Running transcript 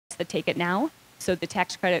to take it now. So the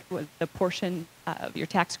tax credit, the portion of your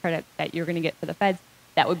tax credit that you're going to get for the feds,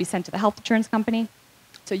 that would be sent to the health insurance company.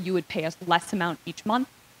 So you would pay a less amount each month.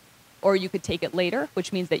 Or you could take it later,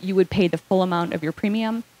 which means that you would pay the full amount of your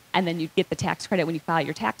premium, and then you'd get the tax credit when you file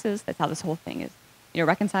your taxes. That's how this whole thing is,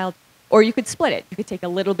 reconciled. Or you could split it. You could take a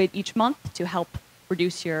little bit each month to help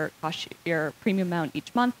reduce your premium amount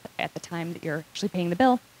each month at the time that you're actually paying the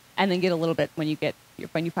bill, and then get a little bit when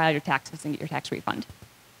you file your taxes and get your tax refund.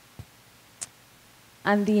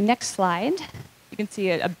 On the next slide, you can see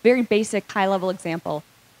a very basic high-level example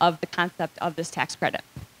of the concept of this tax credit.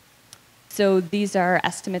 So these are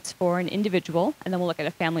estimates for an individual, and then we'll look at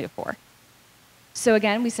a family of 4. So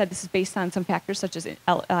again, we said this is based on some factors such as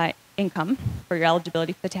income for your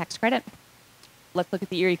eligibility for the tax credit. Let's look at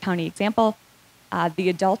the Erie County example. The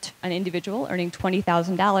adult, an individual, earning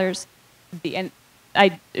 $20,000. And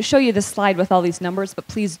I show you this slide with all these numbers, but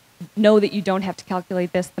please know that you don't have to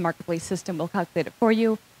calculate this. The marketplace system will calculate it for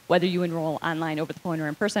you, whether you enroll online, over the phone, or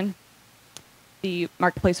in person. The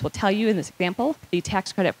marketplace will tell you in this example, the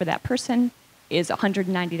tax credit for that person is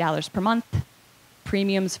 $190 per month.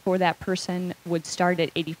 Premiums for that person would start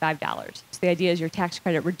at $85. So the idea is your tax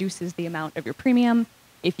credit reduces the amount of your premium.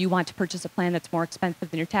 If you want to purchase a plan that's more expensive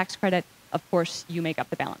than your tax credit, of course, you make up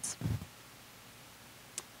the balance.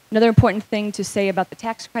 Another important thing to say about the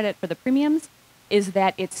tax credit for the premiums is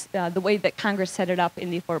that it's the way that Congress set it up in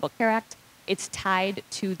the Affordable Care Act. It's tied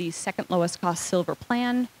to the second lowest cost silver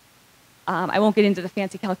plan. I won't get into the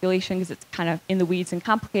fancy calculation because it's kind of in the weeds and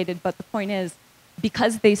complicated, but the point is,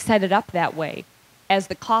 because they set it up that way, as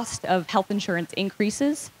the cost of health insurance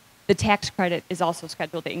increases, the tax credit is also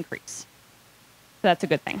scheduled to increase. So that's a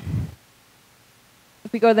good thing.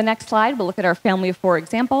 If we go to the next slide, we'll look at our family of 4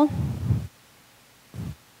 example.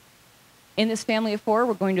 In this family of 4,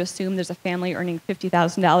 we're going to assume there's a family earning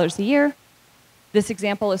 $50,000 a year. This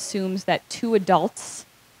example assumes that 2 adults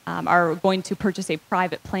are going to purchase a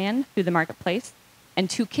private plan through the marketplace, and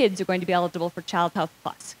 2 kids are going to be eligible for Child Health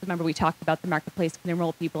Plus. Remember, we talked about the marketplace can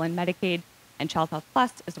enroll people in Medicaid and Child Health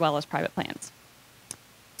Plus, as well as private plans.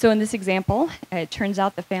 So in this example, it turns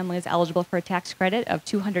out the family is eligible for a tax credit of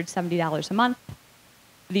 $270 a month.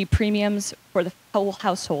 The premiums for the whole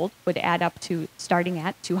household would add up to, starting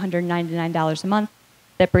at $299 a month.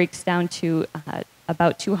 That breaks down to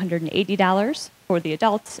about $280 for the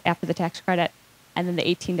adults after the tax credit, and then the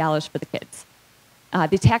 $18 for the kids.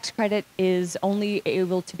 The tax credit is only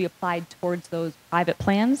able to be applied towards those private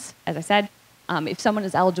plans. As I said, if someone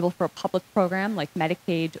is eligible for a public program like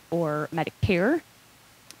Medicaid or Medicare,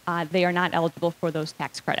 they are not eligible for those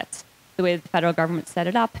tax credits. The way that the federal government set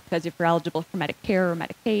it up, because if you're eligible for Medicare or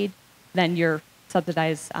Medicaid, then your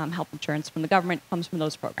subsidized health insurance from the government comes from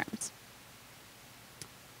those programs.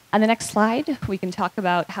 On the next slide, we can talk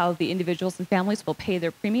about how the individuals and families will pay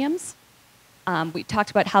their premiums. We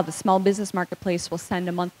talked about how the small business marketplace will send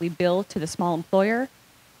a monthly bill to the small employer.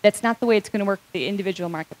 That's not the way it's going to work for the individual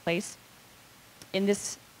marketplace. In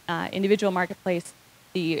this individual marketplace,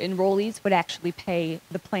 the enrollees would actually pay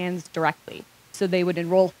the plans directly. So they would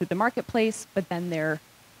enroll through the marketplace, but then their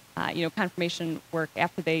confirmation work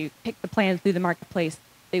after they pick the plan through the marketplace,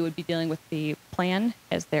 they would be dealing with the plan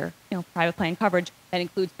as their private plan coverage. That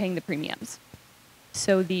includes paying the premiums.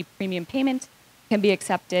 So the premium payment can be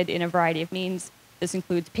accepted in a variety of means. This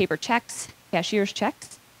includes paper checks, cashier's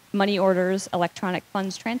checks, money orders, electronic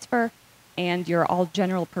funds transfer, and your all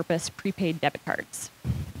general purpose prepaid debit cards.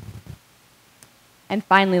 And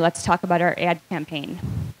finally, let's talk about our ad campaign.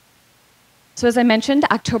 So as I mentioned,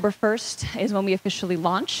 October 1st is when we officially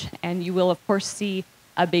launch, and you will of course see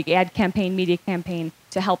a big ad campaign, media campaign,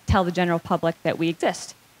 to help tell the general public that we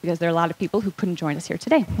exist, because there are a lot of people who couldn't join us here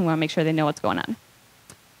today. We want to make sure they know what's going on.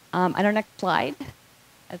 On our next slide,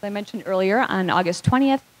 as I mentioned earlier, on August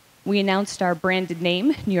 20th, we announced our branded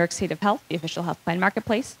name, New York State of Health, the official health plan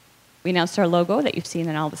marketplace. We announced our logo that you've seen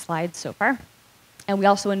in all the slides so far. And we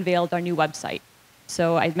also unveiled our new website.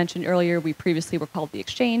 So I mentioned earlier, we previously were called The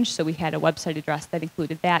Exchange, so we had a website address that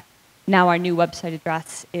included that. Now our new website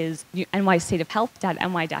address is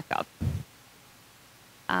nystateofhealth.ny.gov.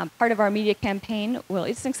 Part of our media campaign, well,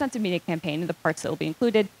 it's an extensive media campaign, and the parts that will be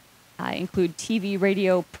included include TV,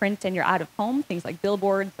 radio, print, and your out-of-home, things like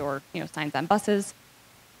billboards or signs on buses.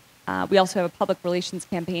 We also have a public relations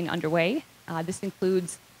campaign underway. This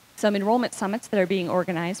includes some enrollment summits that are being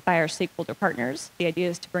organized by our stakeholder partners. The idea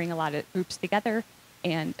is to bring a lot of groups together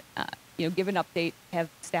and give an update, have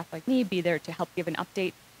staff like me be there to help give an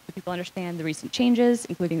update so people understand the recent changes,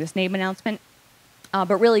 including this name announcement,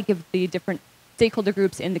 but really give the different stakeholder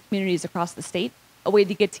groups in the communities across the state a way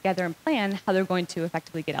to get together and plan how they're going to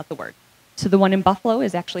effectively get out the word. So the one in Buffalo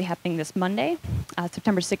is actually happening this Monday,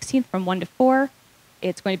 September 16th from 1 to 4.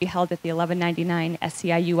 It's going to be held at the 1199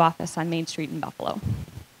 SEIU office on Main Street in Buffalo.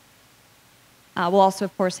 We'll also,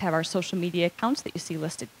 of course, have our social media accounts that you see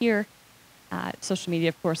listed here. Social media,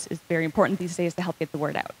 of course, is very important these days to help get the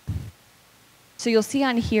word out. So you'll see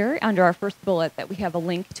on here, under our first bullet, that we have a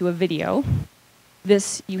link to a video.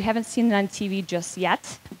 This, you haven't seen it on TV just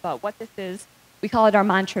yet, but what this is, we call it our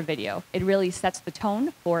mantra video. It really sets the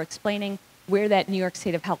tone for explaining where that New York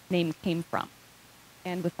State of Health name came from.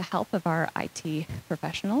 And with the help of our IT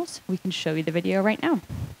professionals, we can show you the video right now.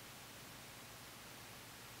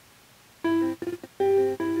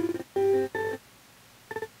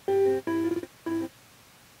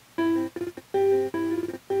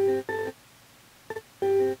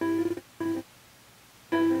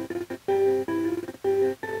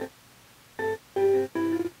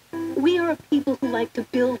 We are a people who like to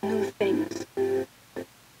build new things.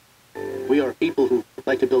 We are people who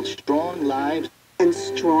like to build strong lives And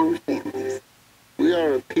strong families. We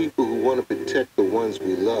are a people who want to protect the ones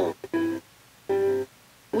we love.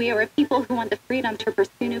 We are a people who want the freedom to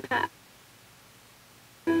pursue new paths.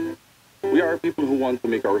 We are people who want to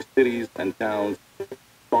make our cities and towns,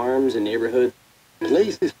 farms and neighborhoods,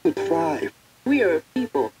 Places to thrive We are a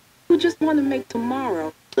people who just want to make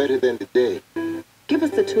tomorrow. better than today. Give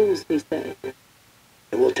us the tools, we say.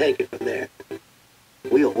 And we'll take it from there.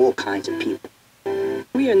 We are all kinds of people.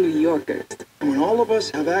 We are New Yorkers And when all of us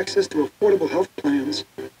have access to affordable health plans,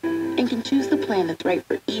 and can choose the plan that's right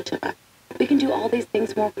for each of us, we can do all these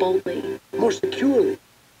things more boldly, more securely,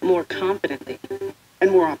 more confidently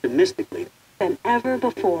and more optimistically. than ever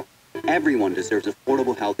before. Everyone deserves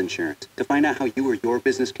affordable health insurance. To find out how you or your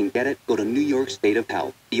business can get it, go to New York State of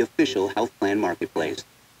Health, the official health plan marketplace.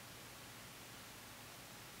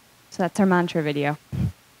 So that's our mantra video.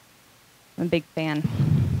 I'm a big fan.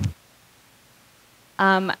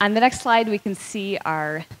 On the next slide, we can see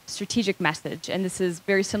our strategic message, and this is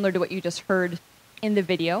very similar to what you just heard in the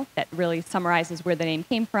video that really summarizes where the name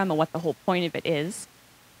came from and what the whole point of it is.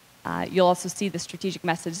 You'll also see the strategic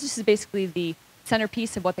message. This is basically the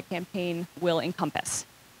centerpiece of what the campaign will encompass.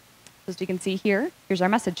 As you can see here, here's our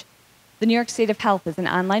message. The New York State of Health is an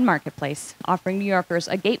online marketplace offering New Yorkers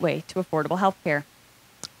a gateway to affordable health care.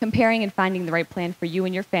 Comparing and finding the right plan for you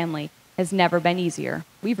and your family has never been easier.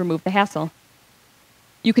 We've removed the hassle.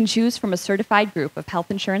 You can choose from a certified group of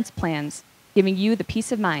health insurance plans, giving you the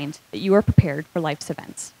peace of mind that you are prepared for life's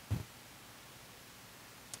events.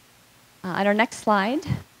 On our next slide,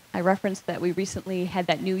 I referenced that we recently had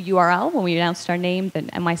that new URL when we announced our name, the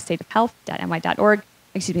nystateofhealth.ny.org,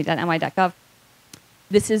 .ny.gov.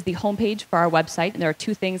 This is the homepage for our website, and there are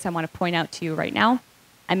two things I want to point out to you right now.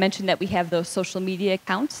 I mentioned that we have those social media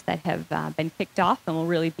accounts that have been kicked off and will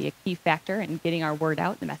really be a key factor in getting our word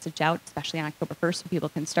out, the message out, especially on October 1st, so people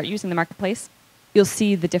can start using the marketplace. You'll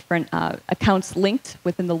see the different accounts linked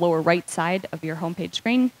within the lower right side of your homepage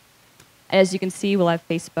screen. As you can see, we'll have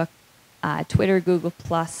Facebook, Twitter, Google+,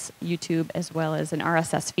 YouTube, as well as an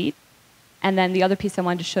RSS feed. And then the other piece I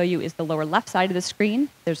wanted to show you is the lower left side of the screen.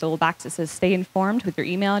 There's a little box that says stay informed with your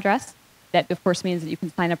email address. That, of course, means that you can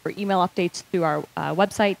sign up for email updates through our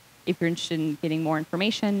website if you're interested in getting more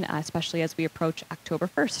information, especially as we approach October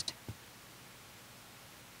 1st.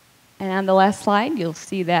 And on the last slide, you'll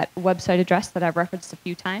see that website address that I've referenced a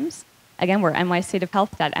few times. Again, we're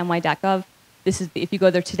nystateofhealth.ny.gov. This is, if you go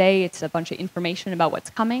there today, it's a bunch of information about what's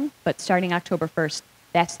coming, but starting October 1st,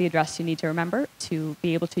 that's the address you need to remember to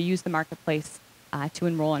be able to use the marketplace to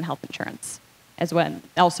enroll in health insurance. As well,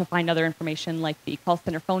 also find other information like the call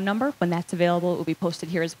center phone number. When that's available, it will be posted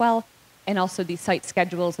here as well, and also the site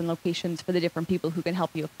schedules and locations for the different people who can help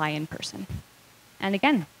you apply in person. And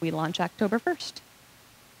again, we launch October 1st.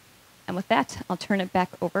 And with that, I'll turn it back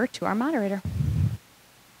over to our moderator.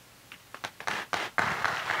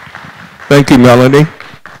 Thank you, Melanie.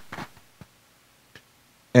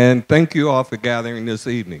 And thank you all for gathering this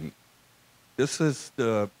evening. This is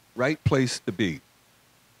the right place to be.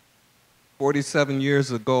 47 years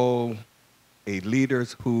ago, a leader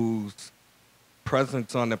whose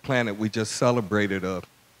presence on the planet we just celebrated a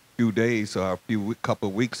few days or couple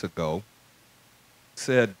of weeks ago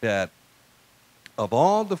said that of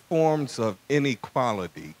all the forms of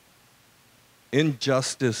inequality,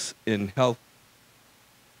 injustice in health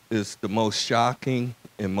is the most shocking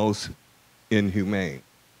and most inhumane.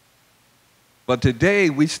 But today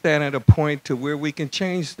we stand at a point to where we can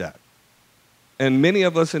change that. And many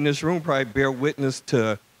of us in this room probably bear witness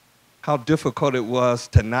to how difficult it was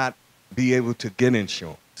to not be able to get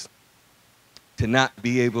insurance, to not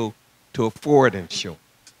be able to afford insurance.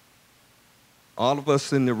 all of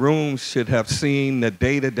us in the room should have seen the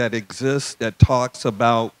data that exists that talks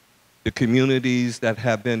about the communities that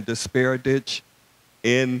have been disparaged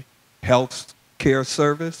in health care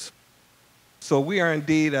service. So we are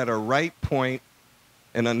indeed at a right point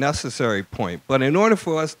and a necessary point. But in order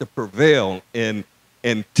for us to prevail and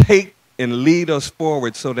take and lead us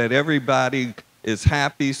forward so that everybody is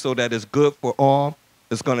happy, so that it's good for all,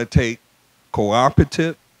 it's going to take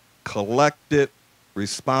cooperative, collective,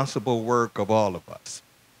 responsible work of all of us.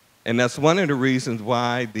 And that's one of the reasons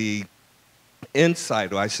why the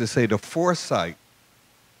insight, or I should say the foresight,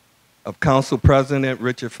 of Council President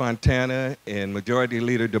Richard Fontana and Majority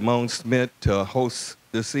Leader Damone Smith to host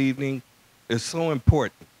this evening is so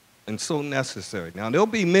important and so necessary. Now, there'll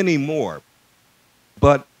be many more,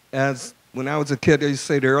 but as when I was a kid, they used to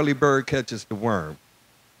say the early bird catches the worm.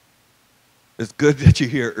 It's good that you're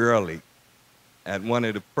here early at one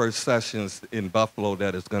of the first sessions in Buffalo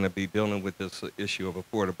that is going to be dealing with this issue of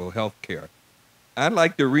affordable health care. I'd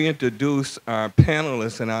like to reintroduce our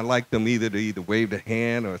panelists, and I'd like them either to wave the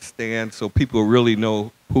hand or stand so people really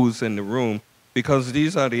know who's in the room, because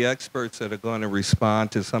these are the experts that are going to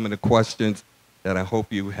respond to some of the questions that I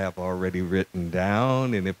hope you have already written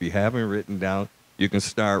down. And if you haven't written down, you can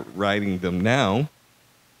start writing them now.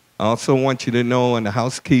 I also want you to know in the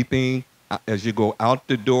housekeeping, as you go out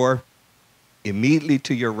the door, immediately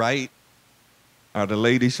to your right are the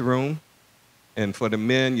ladies' room. And for the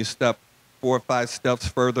men, you step 4 or 5 steps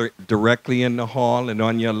further directly in the hall, and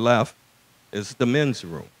on your left is the men's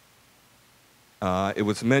room. It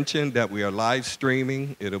was mentioned that we are live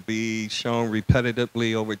streaming. It'll be shown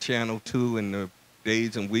repetitively over Channel 2 in the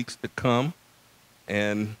days and weeks to come.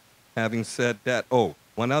 And having said that, oh,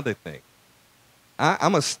 one other thing.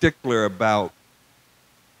 I'm a stickler about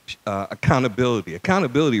accountability.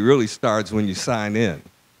 Accountability really starts when you sign in.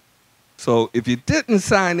 So if you didn't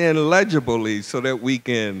sign in legibly so that we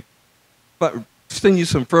can send you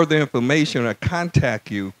some further information or contact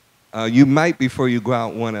you, you might, before you go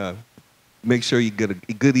out, want to make sure you get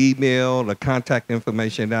a good email or contact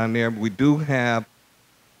information down there. We do have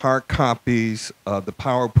hard copies of the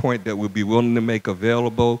PowerPoint that we'll be willing to make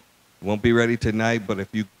available. It won't be ready tonight, but if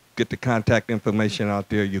you get the contact information out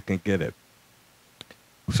there, you can get it.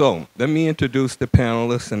 So let me introduce the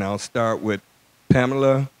panelists, and I'll start with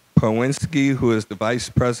Pamela Powinski, who is the Vice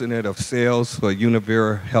President of Sales for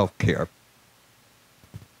Univera Healthcare.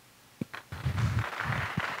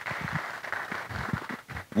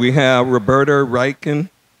 We have Roberta Rifkin,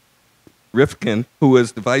 who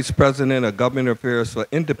is the Vice President of Government Affairs for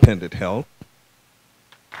Independent Health.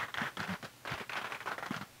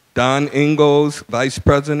 Don Ingalls, Vice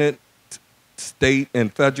President, State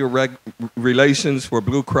and Federal Relations for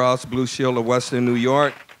Blue Cross Blue Shield of Western New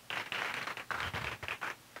York.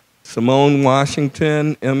 Simone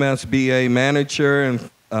Washington, MSBA Manager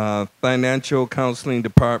and Financial Counseling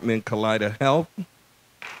Department, Kaleida Health.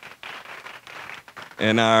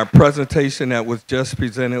 And our presentation that was just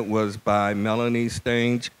presented was by Melanie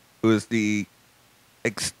Stange, who is the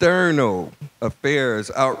External Affairs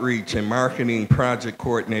Outreach and Marketing Project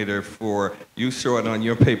Coordinator for, you saw it on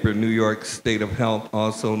your paper, New York State of Health,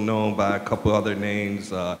 also known by a couple other names,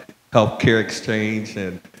 Healthcare Exchange,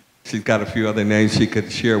 and she's got a few other names she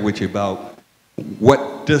could share with you about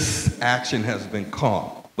what this action has been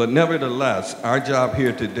called. But nevertheless, our job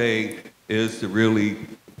here today is to really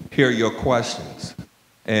hear your questions.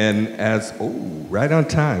 And as, oh, right on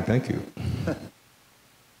time, thank you.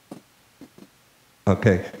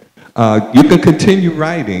 Okay, you can continue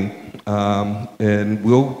writing, and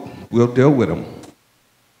we'll deal with them.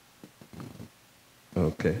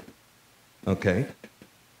 Okay, okay.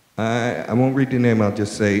 I won't read the name. I'll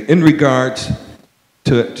just say, in regards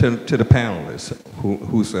to the panelists,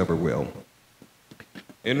 whosoever will.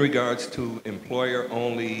 In regards to employer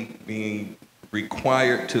only being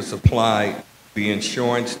required to supply the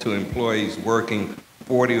insurance to employees working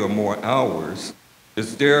 40 or more hours,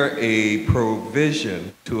 is there a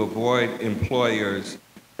provision to avoid employers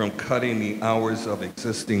from cutting the hours of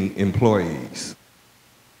existing employees?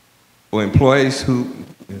 For employees who,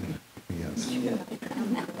 yes.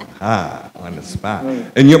 On the spot.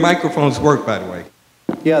 And your microphones work, by the way.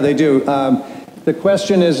 Yeah, they do. The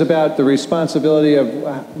question is about the responsibility of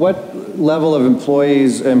what level of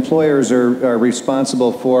employers are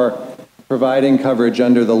responsible for providing coverage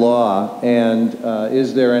under the law, and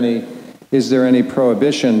is there any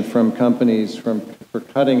prohibition from companies for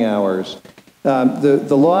cutting hours?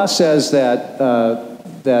 The law says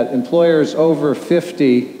that employers over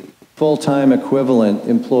 50 full-time equivalent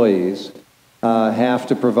employees have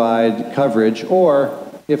to provide coverage, or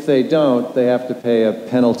if they don't, they have to pay a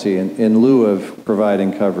penalty in lieu of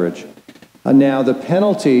providing coverage. Now, the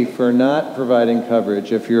penalty for not providing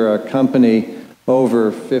coverage, if you're a company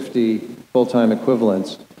over 50 full-time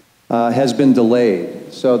equivalents, has been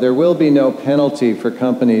delayed. So there will be no penalty for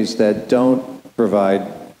companies that don't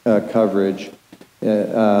provide coverage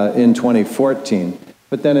in 2014.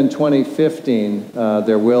 But then in 2015,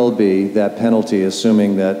 there will be that penalty,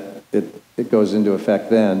 assuming that it goes into effect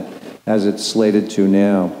then, as it's slated to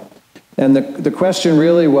now. And the question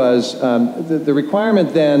really was, the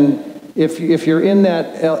requirement then, if you're in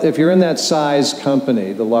that size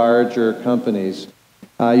company, the larger companies,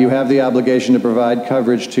 you have the obligation to provide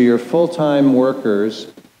coverage to your full-time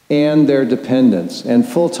workers and their dependents. And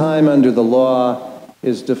full-time under the law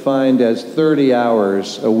is defined as 30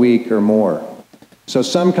 hours a week or more. So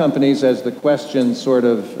some companies, as the question sort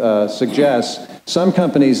of suggests, some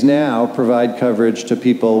companies now provide coverage to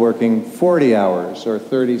people working 40 hours or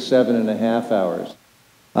 37 and a half hours.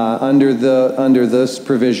 Under this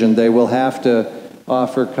provision, they will have to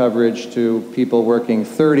offer coverage to people working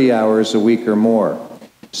 30 hours a week or more.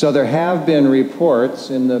 So there have been reports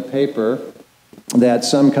in the paper that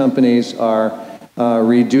some companies are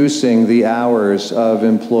reducing the hours of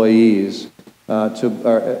employees,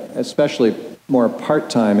 especially more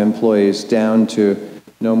part-time employees, down to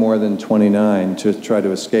no more than 29 to try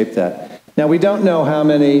to escape that. Now, we don't know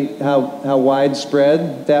how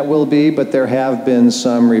widespread that will be, but there have been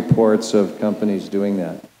some reports of companies doing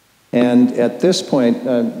that. And at this point,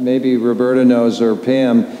 maybe Roberta knows, or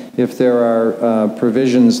Pam, if there are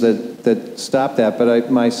provisions that stop that, but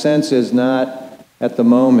my sense is not at the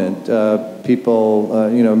moment.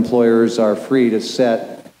 Employers are free to set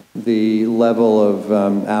the level of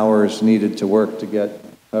hours needed to work to get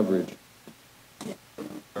coverage.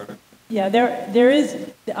 Yeah, there is,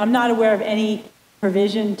 I'm not aware of any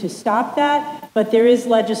provision to stop that, but there is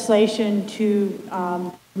legislation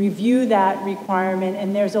to review that requirement,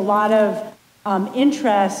 and there's a lot of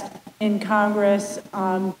interest in Congress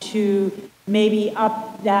to maybe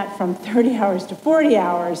up that from 30 hours to 40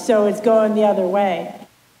 hours, so it's going the other way.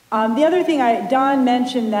 The other thing, Don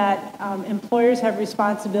mentioned that employers have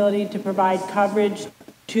responsibility to provide coverage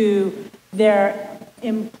to their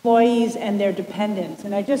employees and their dependents.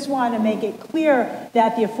 And I just want to make it clear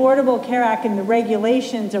that the Affordable Care Act and the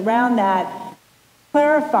regulations around that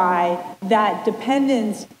clarify that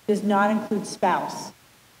dependents does not include spouse.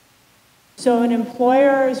 So an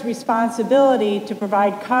employer's responsibility to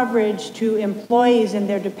provide coverage to employees and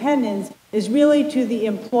their dependents is really to the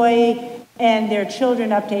employee and their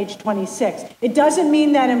children up to age 26. It doesn't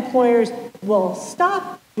mean that employers will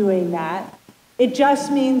stop doing that. It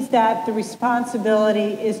just means that the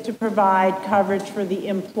responsibility is to provide coverage for the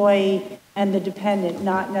employee and the dependent,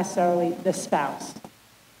 not necessarily the spouse.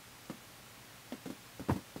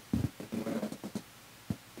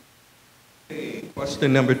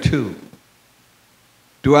 Question number 2.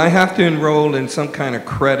 Do I have to enroll in some kind of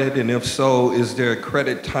credit? And if so, is there a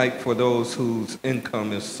credit type for those whose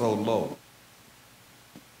income is so low?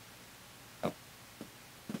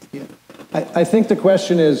 Yeah. I think the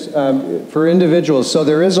question is for individuals. So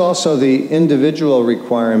there is also the individual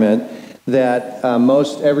requirement that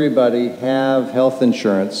most everybody have health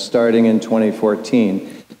insurance starting in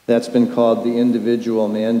 2014. That's been called the individual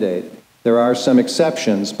mandate. There are some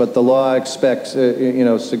exceptions, but the law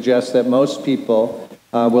suggests that most people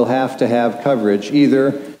will have to have coverage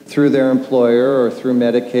either through their employer or through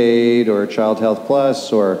Medicaid or Child Health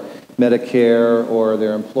Plus or Medicare or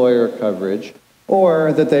their employer coverage,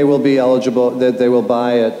 or that they will be eligible, that they will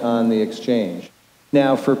buy it on the exchange.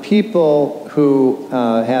 Now, for people who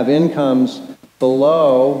have incomes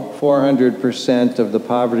below 400% of the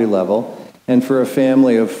poverty level, and for a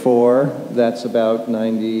family of 4, that's about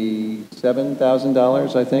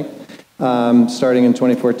 $97,000, I think, starting in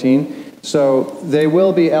 2014. So they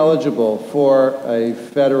will be eligible for a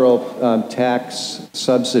federal tax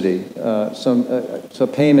subsidy, so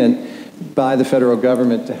payment by the federal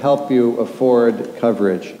government to help you afford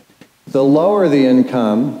coverage. The lower the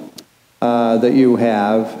income that you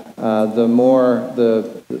have,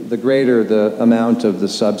 the greater the amount of the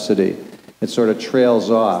subsidy. It sort of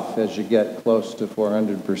trails off as you get close to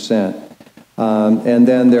 400%. And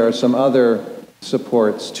then there are some other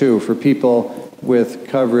supports too for people with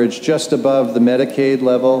coverage just above the Medicaid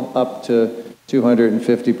level up to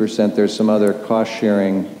 250%. There's some other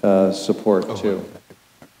cost-sharing support too.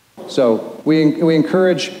 So we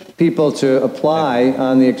encourage people to apply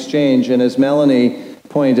on the exchange, and as Melanie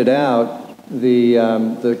pointed out, the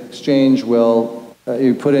exchange will,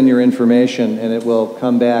 you put in your information and it will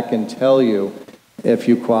come back and tell you if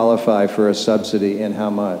you qualify for a subsidy and how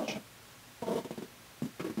much.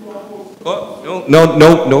 Oh,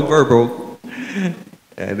 no verbal.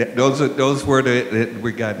 And those were that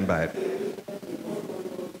we're guided by it.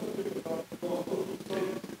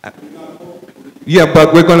 Yeah,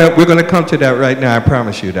 but we're gonna come to that right now. I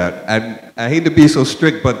promise you that. I hate to be so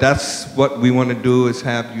strict, but that's what we want to do is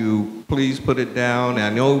have you please put it down. I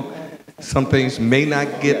know some things may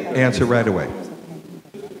not get answered right away.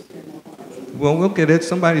 Well, we'll get it.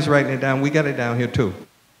 Somebody's writing it down. We got it down here too.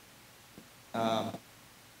 I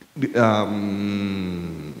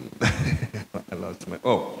lost my.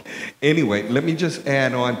 Oh, anyway, let me just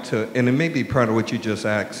add on to, and it may be part of what you just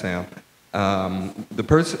asked, Sam.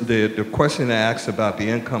 The question I asked about the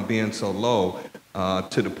income being so low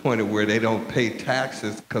to the point of where they don't pay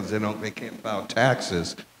taxes because they can't file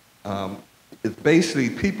taxes. It's basically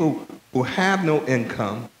people who have no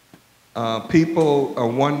income. People are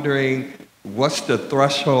wondering what's the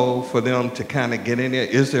threshold for them to kind of get in there.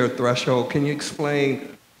 Is there a threshold? Can you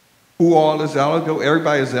explain who all is eligible?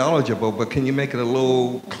 Everybody is eligible, but can you make it a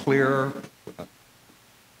little clearer?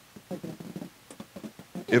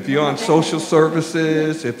 If you're on social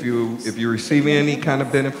services, if you're receiving any kind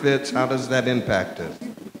of benefits, how does that impact us?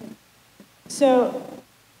 So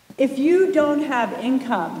if you don't have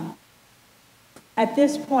income, at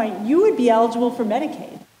this point, you would be eligible for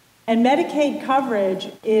Medicaid. And Medicaid coverage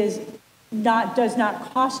does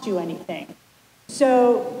not cost you anything.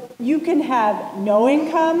 So you can have no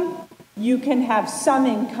income, you can have some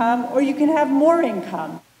income, or you can have more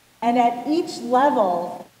income. And at each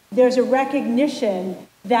level, there's a recognition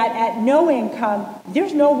that at no income,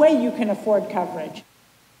 there's no way you can afford coverage.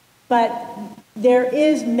 But there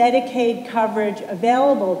is Medicaid coverage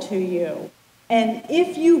available to you. And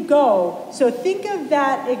if you go, so think of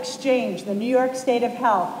that exchange, the New York State of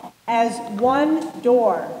Health, as one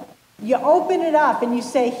door. You open it up and you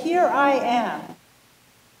say, here I am,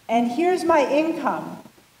 and here's my income.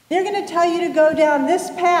 They're going to tell you to go down this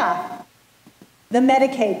path, the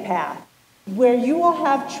Medicaid path, where you will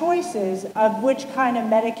have choices of which kind of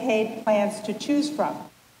Medicaid plans to choose from.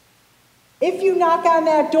 If you knock on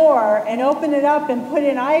that door and open it up and put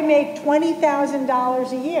in, I make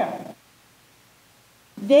 $20,000 a year,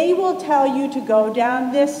 they will tell you to go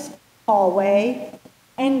down this hallway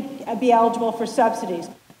and be eligible for subsidies.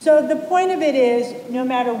 So the point of it is, no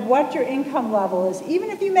matter what your income level is, even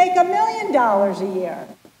if you make $1 million a year,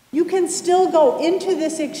 you can still go into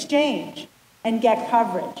this exchange and get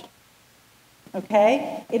coverage.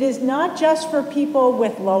 Okay? It is not just for people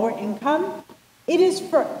with lower income. It is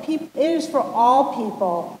for all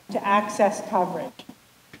people to access coverage.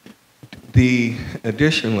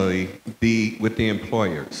 Additionally, with the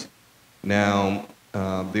employers. Now,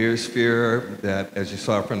 there's fear that, as you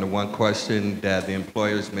saw from the one question, that the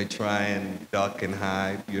employers may try and duck and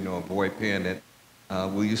hide, avoid paying it.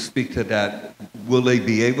 Will you speak to that? Will they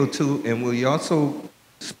be able to? And will you also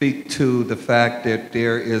speak to the fact that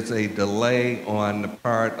there is a delay on the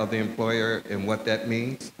part of the employer and what that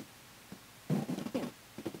means?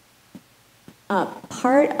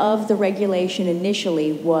 Part of the regulation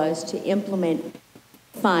initially was to implement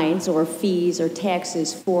fines or fees or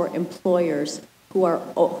taxes for employers who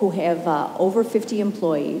have over 50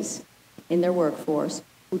 employees in their workforce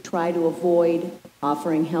who try to avoid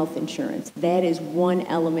offering health insurance. That is one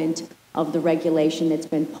element of the regulation that's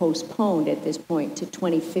been postponed at this point to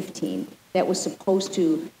 2015. That was supposed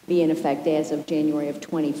to be in effect as of January of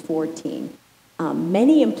 2014.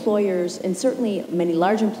 Many employers, and certainly many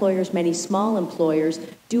large employers, many small employers,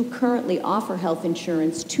 do currently offer health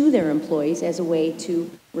insurance to their employees as a way to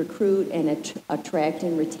recruit and attract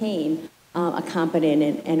and retain a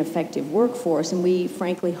competent and effective workforce. And we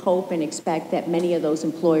frankly hope and expect that many of those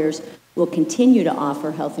employers will continue to offer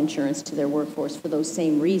health insurance to their workforce for those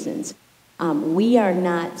same reasons. We are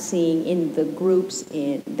not seeing in the groups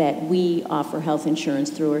that we offer health insurance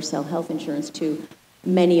through or sell health insurance to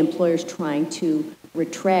many employers trying to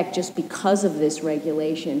retract just because of this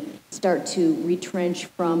regulation, start to retrench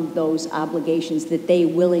from those obligations that they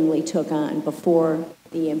willingly took on before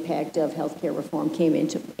the impact of healthcare reform came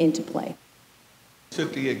into play.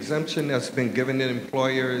 Should the exemption that's been given to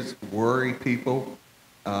employers worry people?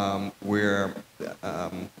 Where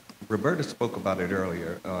Roberta spoke about it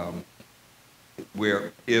earlier,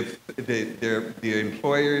 where if the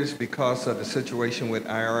employers, because of the situation with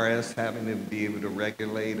IRS having to be able to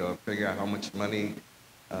regulate or figure out how much money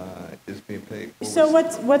is being paid for. So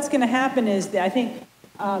what's going to happen is that I think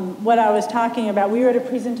what I was talking about, we were at a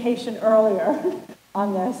presentation earlier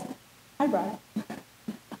on this. Hi, Brian.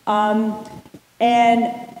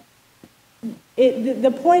 And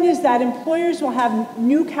the point is that employers will have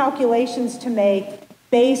new calculations to make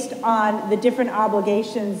based on the different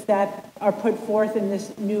obligations that are put forth in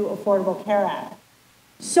this new Affordable Care Act.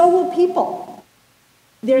 So will people.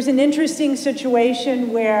 there's an interesting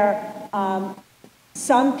situation where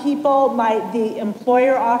some people the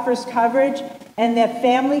employer offers coverage, and the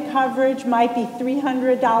family coverage might be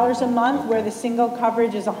 $300 a month, where the single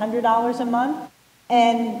coverage is $100 a month.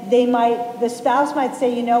 And the spouse might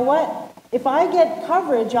say, you know what? If I get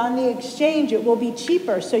coverage on the exchange, it will be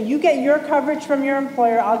cheaper. So you get your coverage from your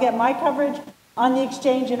employer, I'll get my coverage on the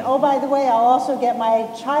exchange, and oh, by the way, I'll also get my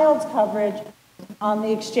child's coverage on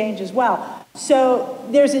the exchange as well. So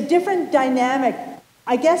there's a different dynamic.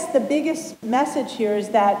 I guess the biggest message here is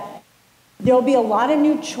that there'll be a lot of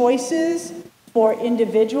new choices for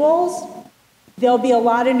individuals. There'll be a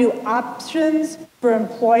lot of new options for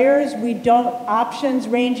employers. Options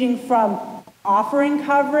ranging from offering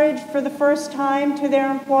coverage for the first time to their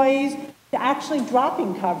employees to actually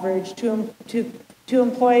dropping coverage to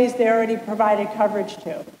employees they already provided coverage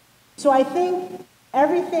to. So I think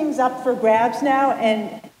everything's up for grabs now,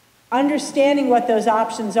 and understanding what those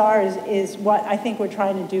options are is what I think we're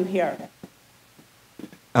trying to do here.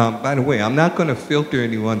 By the way, I'm not going to filter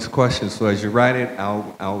anyone's questions, so as you write it,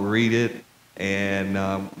 I'll read it, and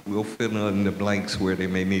we'll fill in the blanks where they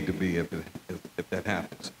may need to be if that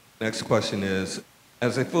happens. Next question is,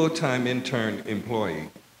 as a full-time intern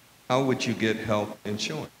employee, how would you get health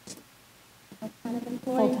insurance? What kind of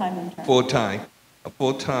employee? Full-time intern. A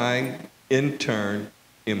full-time intern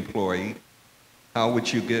employee, how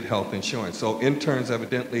would you get health insurance? So interns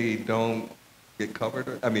evidently don't get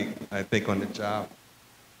covered, I think on the job.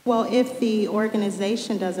 Well, if the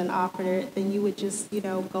organization doesn't offer it, then you would just,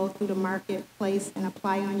 go through the marketplace and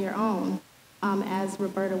apply on your own. As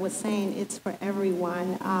Roberta was saying, it's for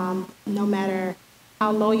everyone, no matter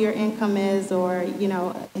how low your income is, or,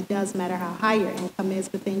 it does matter how high your income is,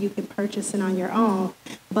 but then you can purchase it on your own.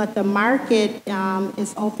 But the market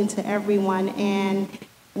is open to everyone, and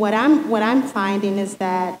what I'm finding is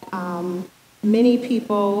that many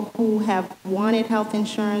people who have wanted health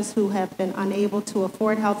insurance, who have been unable to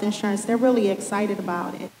afford health insurance, they're really excited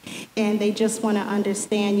about it. And they just want to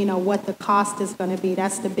understand, what the cost is going to be.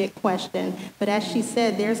 That's the big question. But as she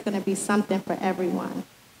said, there's going to be something for everyone.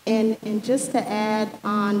 And just to add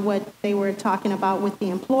on what they were talking about with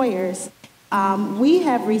the employers, we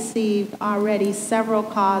have received already several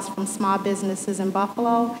calls from small businesses in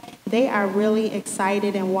Buffalo. They are really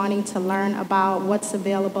excited and wanting to learn about what's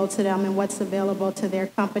available to them and what's available to their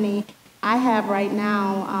company. I have right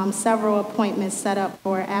now several appointments set up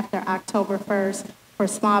for after October 1st for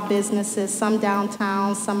small businesses, some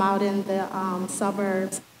downtown, some out in the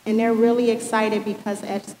suburbs. And they're really excited because,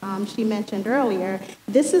 as she mentioned earlier,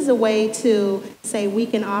 this is a way to say we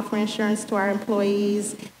can offer insurance to our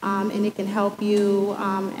employees, and it can help you,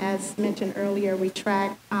 as mentioned earlier,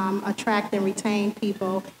 attract and retain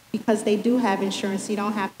people because they do have insurance. You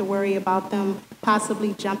don't have to worry about them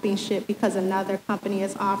possibly jumping ship because another company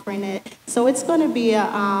is offering it. So it's going to be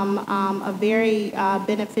a very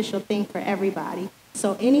beneficial thing for everybody.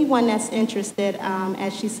 So anyone that's interested,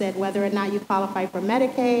 as she said, whether or not you qualify for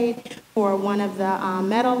Medicaid, for one of the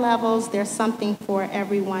metal levels, there's something for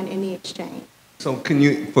everyone in the exchange. So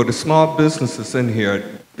for the small businesses in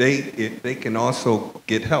here, they can also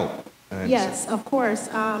get help? Yes, of course.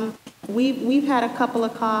 We've had a couple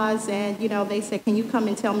of calls, and, they said, can you come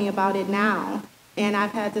and tell me about it now? And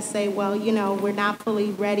I've had to say, well, we're not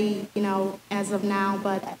fully ready, as of now,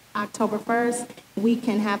 but October 1st, we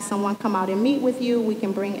can have someone come out and meet with you. We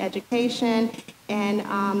can bring education, and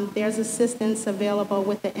there's assistance available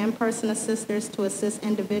with the in-person assisters to assist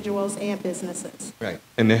individuals and businesses. Right.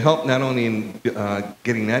 And they help not only in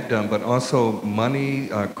getting that done, but also money,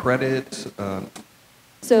 credits.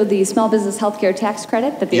 So the Small Business Healthcare Tax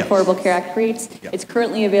Credit that the Yes. Affordable Care Act creates, Yep. it's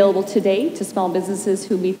currently available today to small businesses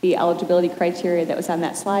who meet the eligibility criteria that was on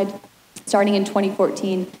that slide. Starting in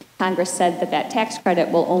 2014, Congress said that that tax credit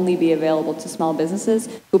will only be available to small businesses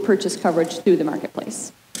who purchase coverage through the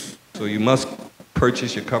marketplace. So you must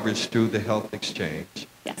purchase your coverage through the health exchange.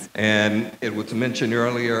 Yes. And it was mentioned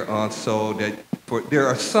earlier also that there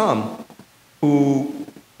are some who,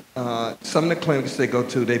 some of the clinics they go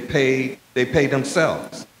to, they pay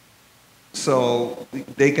themselves. So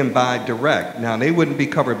they can buy direct. Now, they wouldn't be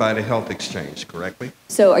covered by the health exchange, correctly?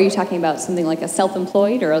 So are you talking about something like a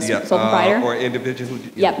self-employed or a sole proprietor? Or individual who...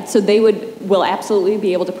 Yeah, so they will absolutely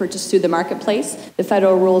be able to purchase through the marketplace. The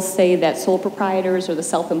federal rules say that sole proprietors or the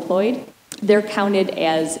self-employed, they're counted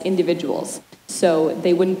as individuals. So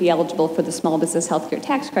they wouldn't be eligible for the small business healthcare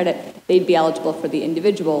tax credit. They'd be eligible for the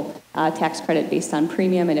individual tax credit based on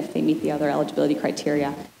premium and if they meet the other eligibility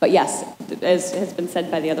criteria. But yes, as has been said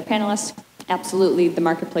by the other panelists, absolutely the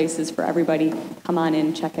marketplace is for everybody. Come on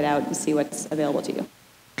in, check it out, and see what's available to you.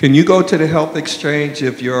 Can you go to the health exchange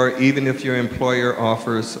even if your employer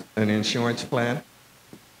offers an insurance plan?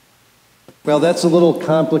 Well, that's a little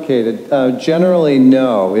complicated. Generally,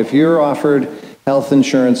 no. If you're offered health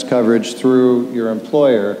insurance coverage through your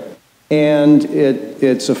employer and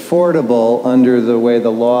it's affordable under the way the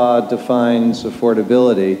law defines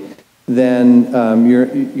affordability, then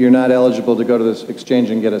you're not eligible to go to this exchange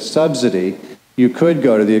and get a subsidy. You could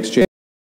go to the exchange